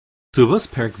Kesubos,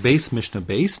 Perik Beis, Mishnah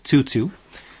Beis, 2:2.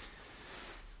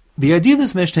 The idea of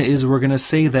this Mishnah is we're going to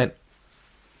say that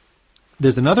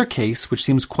there's another case which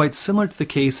seems quite similar to the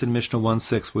case in Mishnah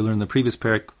 1:6 we learned in the previous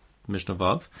Perik, Mishnah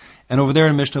Vav. And over there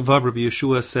in Mishnah Vav, Rabbi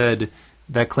Yeshua said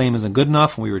that claim isn't good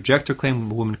enough and we reject her claim,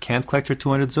 the woman can't collect her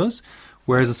 200 zuz.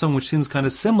 Whereas in something which seems kind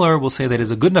of similar, we'll say that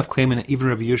is a good enough claim, and even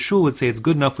Rabbi Yeshua would say it's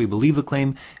good enough, we believe the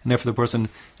claim, and therefore the person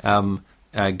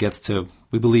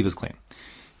we believe his claim.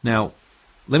 Now,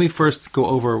 let me first go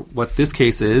over what this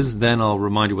case is, then I'll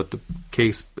remind you what the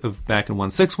case of back in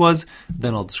 1:6 was,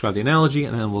 then I'll describe the analogy,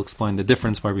 and then we'll explain the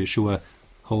difference why Rabbi Yeshua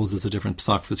holds as a different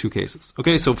psak for the two cases.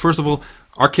 Okay, so first of all,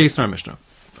 our case in our Mishnah.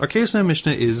 Our case in our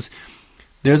Mishnah is,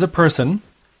 there's a person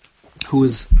who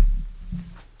is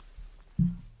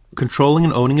controlling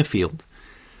and owning a field,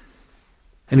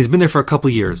 and he's been there for a couple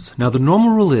years. Now, the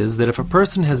normal rule is that if a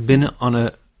person has been on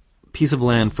a piece of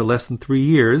land for less than 3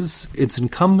 years, it's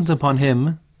incumbent upon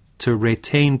him to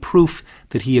retain proof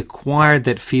that he acquired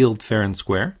that field fair and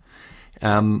square,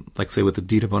 like say with a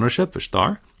deed of ownership, a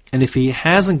shtar. And if he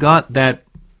hasn't got that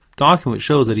document which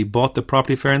shows that he bought the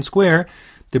property fair and square,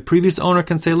 the previous owner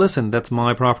can say, listen, that's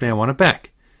my property, I want it back.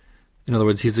 In other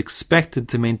words, he's expected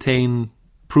to maintain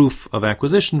proof of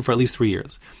acquisition for at least 3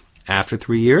 years. After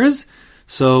 3 years,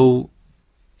 so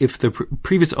if the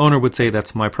previous owner would say,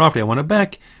 that's my property, I want it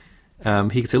back,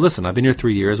 he could say, listen, I've been here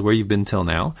 3 years, where you've been till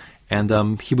now,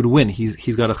 and he would win.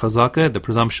 He's got a chazaka, the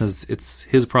presumption is it's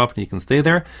his property, he can stay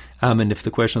there, and if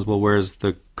the question is, well, where's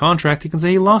the contract, he can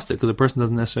say he lost it, because the person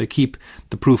doesn't necessarily keep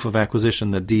the proof of acquisition,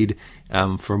 the deed,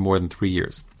 for more than 3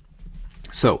 years.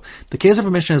 So, the case of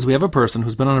our Mishnah is we have a person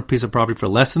who's been on a piece of property for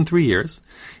less than 3 years,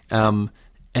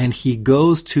 and he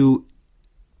goes to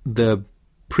the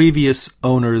previous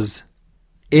owner's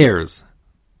heirs,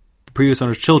 the previous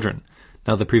owner's children.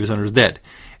 Now the previous owner is dead.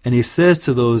 And he says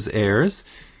to those heirs,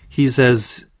 he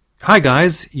says, hi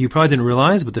guys, you probably didn't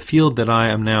realize, but the field that I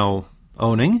am now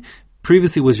owning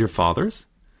previously was your father's.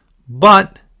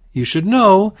 But you should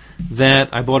know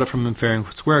that I bought it from him fair and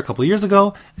square a couple of years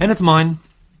ago, and it's mine.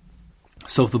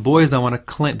 So if the boys that want to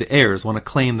claim, the heirs want to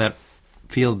claim that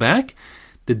field back,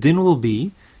 the din will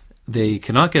be they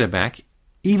cannot get it back,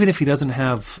 even if he doesn't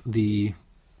have the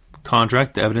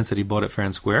contract, the evidence that he bought it fair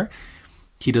and square.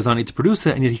 He does not need to produce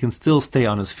it, and yet he can still stay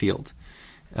on his field.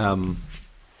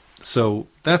 So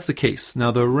that's the case.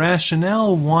 Now, the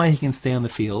rationale why he can stay on the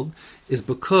field is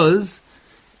because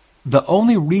the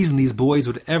only reason these boys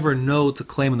would ever know to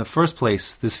claim in the first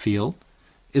place this field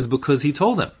is because he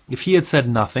told them. If he had said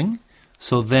nothing,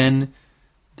 so then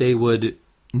they would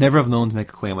never have known to make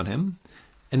a claim on him.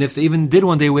 And if they even did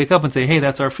one day wake up and say, hey,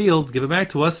 that's our field, give it back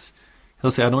to us,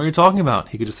 he'll say, I don't know what you're talking about.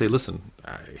 He could just say, listen,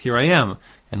 here I am.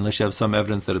 And unless you have some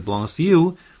evidence that it belongs to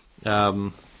you,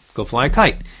 go fly a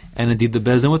kite. And indeed, the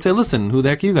Bezdin would say, listen, who the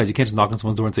heck are you guys? You can't just knock on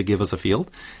someone's door and say, give us a field.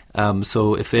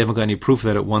 So if they haven't got any proof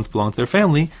that it once belonged to their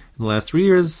family in the last 3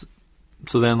 years,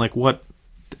 so then, like, what?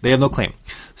 They have no claim.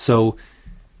 So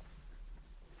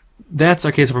that's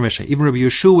our case of our Mishnah. Even Rabbi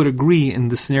Yeshua would agree in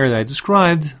the scenario that I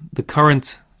described, the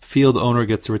current field owner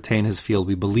gets to retain his field.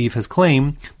 We believe his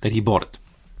claim that he bought it.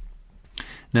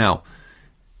 Now,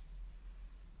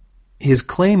 his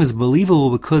claim is believable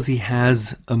because he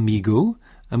has a migu.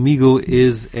 A migu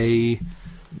is again,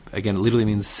 it literally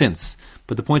means since.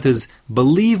 But the point is,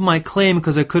 believe my claim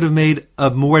because I could have made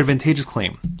a more advantageous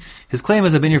claim. His claim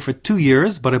is, I've been here for 2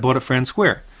 years, but I bought it fair and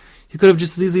square. He could have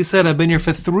just as easily said, I've been here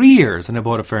for 3 years and I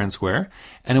bought it fair and square.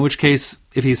 And in which case,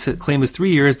 if his claim is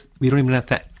 3 years, we don't even have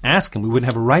to ask him. We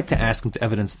wouldn't have a right to ask him to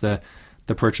evidence the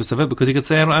purchase of it, because he could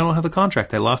say, I don't have the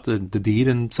contract, I lost the deed,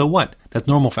 and so what? That's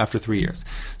normal for after 3 years.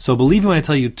 So believe me when I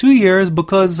tell you 2 years,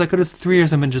 because I could have 3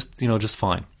 years and been just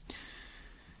fine.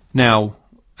 Now,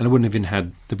 and I wouldn't have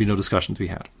even there'd be no discussion to be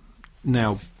had.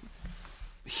 Now,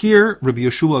 here, Rabbi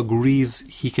Yeshua agrees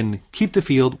he can keep the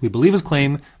field, we believe his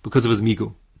claim, because of his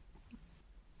migu.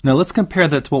 Now let's compare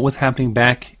that to what was happening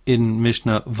back in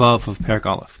Mishnah Vav of Perik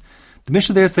Aleph. The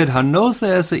Mishnah there said, Hanosa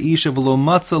esa isha v'lo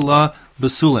matza la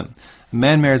basulim. A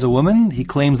man marries a woman, he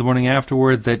claims the morning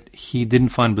afterwards that he didn't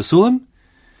find basulim.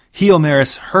 He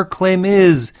omeris, her claim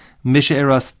is, Misha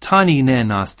eras tani ne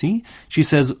nasti. She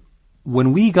says,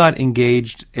 when we got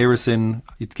engaged, Erison,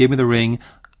 you gave me the ring,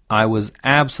 I was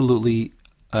absolutely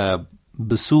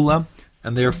basula,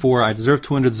 and therefore I deserve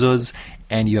 200 zuz,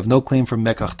 and you have no claim for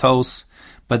mekach tos.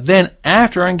 But then,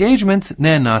 after our engagement,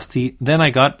 ne nasti, then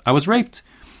I was raped.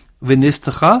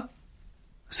 V'nistacha,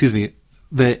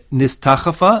 the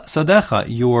nistachafa sadecha,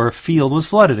 your field was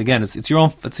flooded. Again, it's your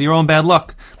own bad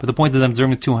luck. But the point is, I'm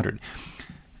deserving 200.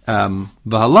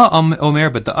 V'hala omer,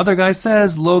 but the other guy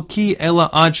says, lo ki ela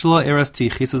ad shelo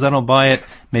erastich. He says, I don't buy it,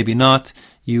 maybe not.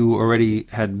 you already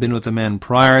had been with a man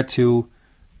prior to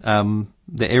the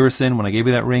Erisin when I gave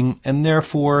you that ring, and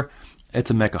therefore it's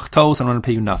a mekach tos, and I'm going to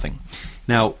pay you nothing.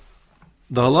 Now,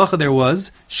 the halacha there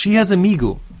was, she has a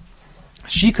migu.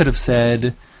 She could have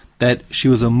said that she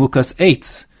was a mukas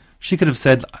eitz. She could have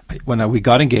said, when we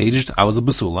got engaged, I was a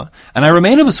basula, and I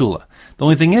remain a basula. The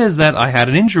only thing is that I had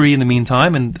an injury in the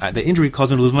meantime, and the injury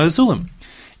caused me to lose my basulim.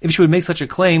 If she would make such a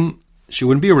claim, she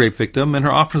wouldn't be a rape victim, and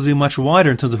her options would be much wider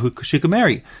in terms of who she could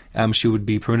marry. She would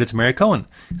be permitted to marry a Cohen.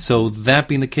 So that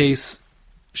being the case,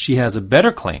 she has a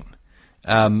better claim.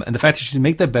 And the fact that she didn't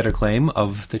make that better claim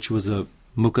of that she was a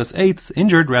mukas eitz,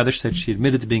 injured, rather, she said she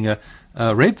admitted to being a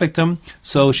rape victim,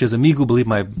 so she has a migu, believe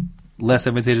my less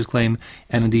advantageous claim,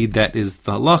 and indeed that is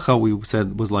the halacha we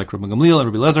said was like Rabbi Gamliel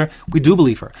and Rabbi Lezer. We do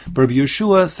believe her. But Rabbi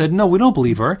Yeshua said, no, we don't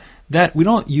believe her, that we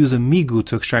don't use a migu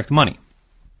to extract money.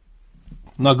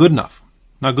 Not good enough.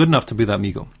 Not good enough to be that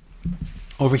migu.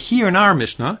 Over here in our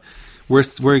Mishnah, we're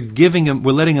letting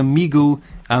a migu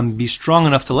be strong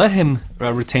enough to let him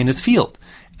retain his field,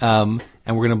 and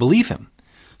we're going to believe him.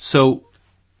 So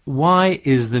why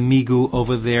is the migu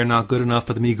over there not good enough,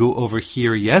 but the migu over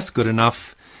here, yes, good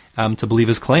enough to believe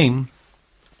his claim?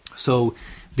 So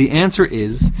the answer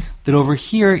is that over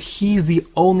here, he's the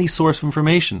only source of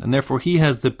information, and therefore he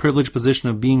has the privileged position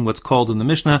of being what's called in the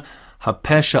Mishnah,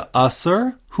 ha-pesha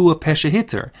aser hu ha-pesha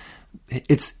hitter.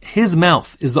 It's his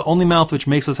mouth is the only mouth which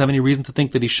makes us have any reason to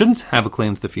think that he shouldn't have a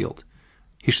claim to the field.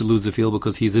 He should lose the field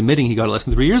because he's admitting he got it less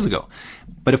than 3 years ago.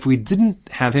 But if we didn't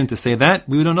have him to say that,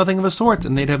 we would know nothing of a sort,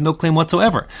 and they'd have no claim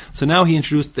whatsoever. So now he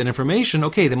introduced that information.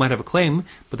 Okay, they might have a claim,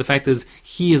 but the fact is,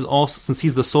 he is also, since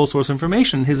he's the sole source of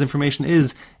information, his information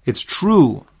is, it's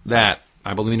true that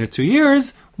I believe in it 2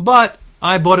 years, but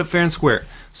I bought it fair and square.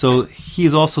 So he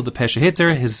is also the pesha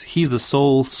hitter. He's the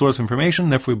sole source of information.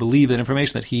 Therefore, we believe that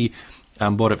information that he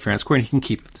bought it fair and square, and he can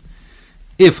keep it.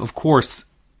 If, of course,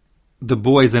 the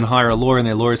boys then hire a lawyer, and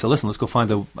the lawyer says, listen, let's go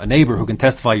find a neighbor who can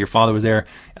testify your father was there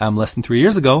less than 3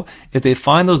 years ago. If they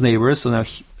find those neighbors, so now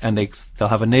they'll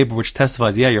have a neighbor which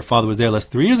testifies, yeah, your father was there less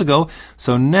than 3 years ago.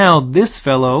 So now this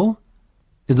fellow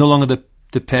is no longer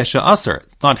the pesha aser.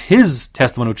 It's not his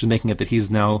testimony which is making it that he's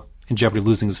now in jeopardy of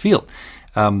losing his field.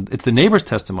 It's the neighbor's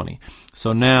testimony.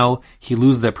 So now he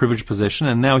loses that privileged position,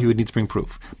 and now he would need to bring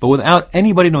proof. But without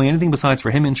anybody knowing anything besides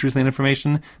for him introducing that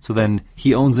information, so then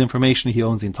he owns the information, he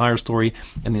owns the entire story,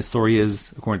 and the story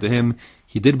is, according to him,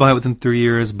 he did buy it within 3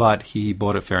 years, but he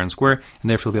bought it fair and square, and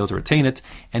therefore he'll be able to retain it.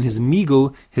 And his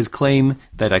migu, his claim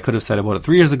that I could have said I bought it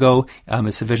 3 years ago,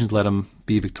 is sufficient to let him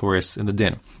be victorious in the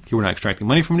din. Here we're not extracting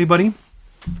money from anybody,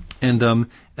 and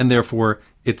therefore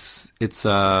it's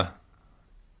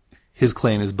his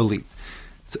claim is believed,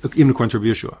 even according to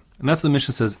Rabbi Yeshua. And that's what the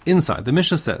Mishnah says inside. The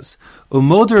Mishnah says,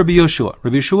 Umod Rabbi Yeshua.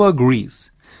 Rabbi Yeshua agrees.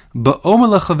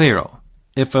 Ba'omer lechavero.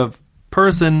 If a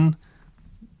person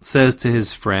says to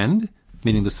his friend,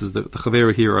 meaning this is the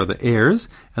chavero here are the heirs,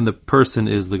 and the person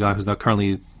is the guy who's now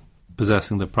currently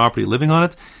possessing the property, living on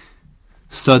it,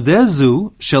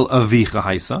 Sadezu shel avicha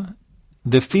haisa.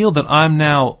 The field that I'm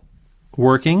now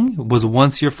working was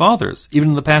once your father's, even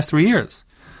in the past 3 years.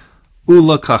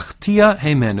 Ulakachtia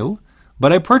heimenu,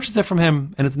 but I purchased it from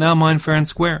him, and it's now mine fair and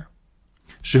square.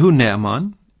 Shehu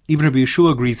ne'aman, even Rabbi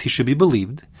Yeshua agrees he should be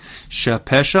believed.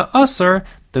 Shapesha asar,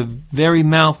 the very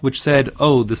mouth which said,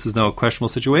 oh, this is now a questionable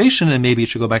situation, and maybe it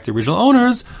should go back to the original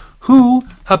owners, hu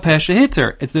hapesha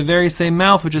hitter. It's the very same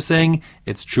mouth which is saying,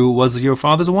 it's true, it was your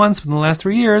father's once within the last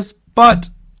 3 years, but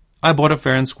I bought it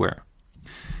fair and square.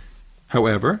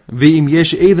 However, v'im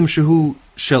yesh edim shehu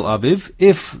shel aviv,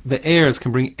 if the heirs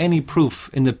can bring any proof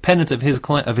independent of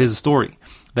his story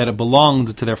that it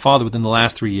belonged to their father within the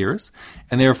last 3 years,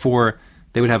 and therefore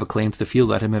they would have a claim to the field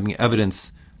without him having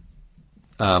evidence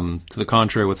to the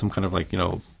contrary with some kind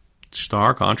of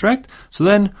star contract. So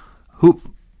then, v'hu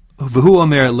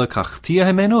omer lekachtia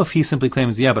hemenu, if he simply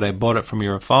claims, yeah, but I bought it from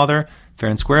your father fair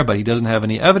and square, but he doesn't have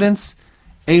any evidence,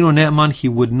 eino ne'eman, he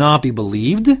would not be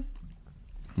believed.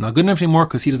 Not good enough anymore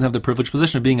because he doesn't have the privileged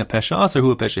position of being a pesha aser,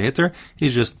 who a pesha hitter.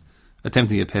 He's just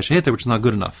attempting to be a pesha hitter, which is not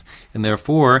good enough. And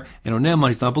therefore, in Oneman,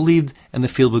 he's not believed, and the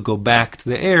field would go back to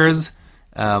the heirs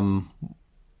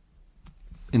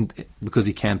because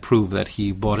he can't prove that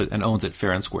he bought it and owns it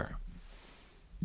fair and square.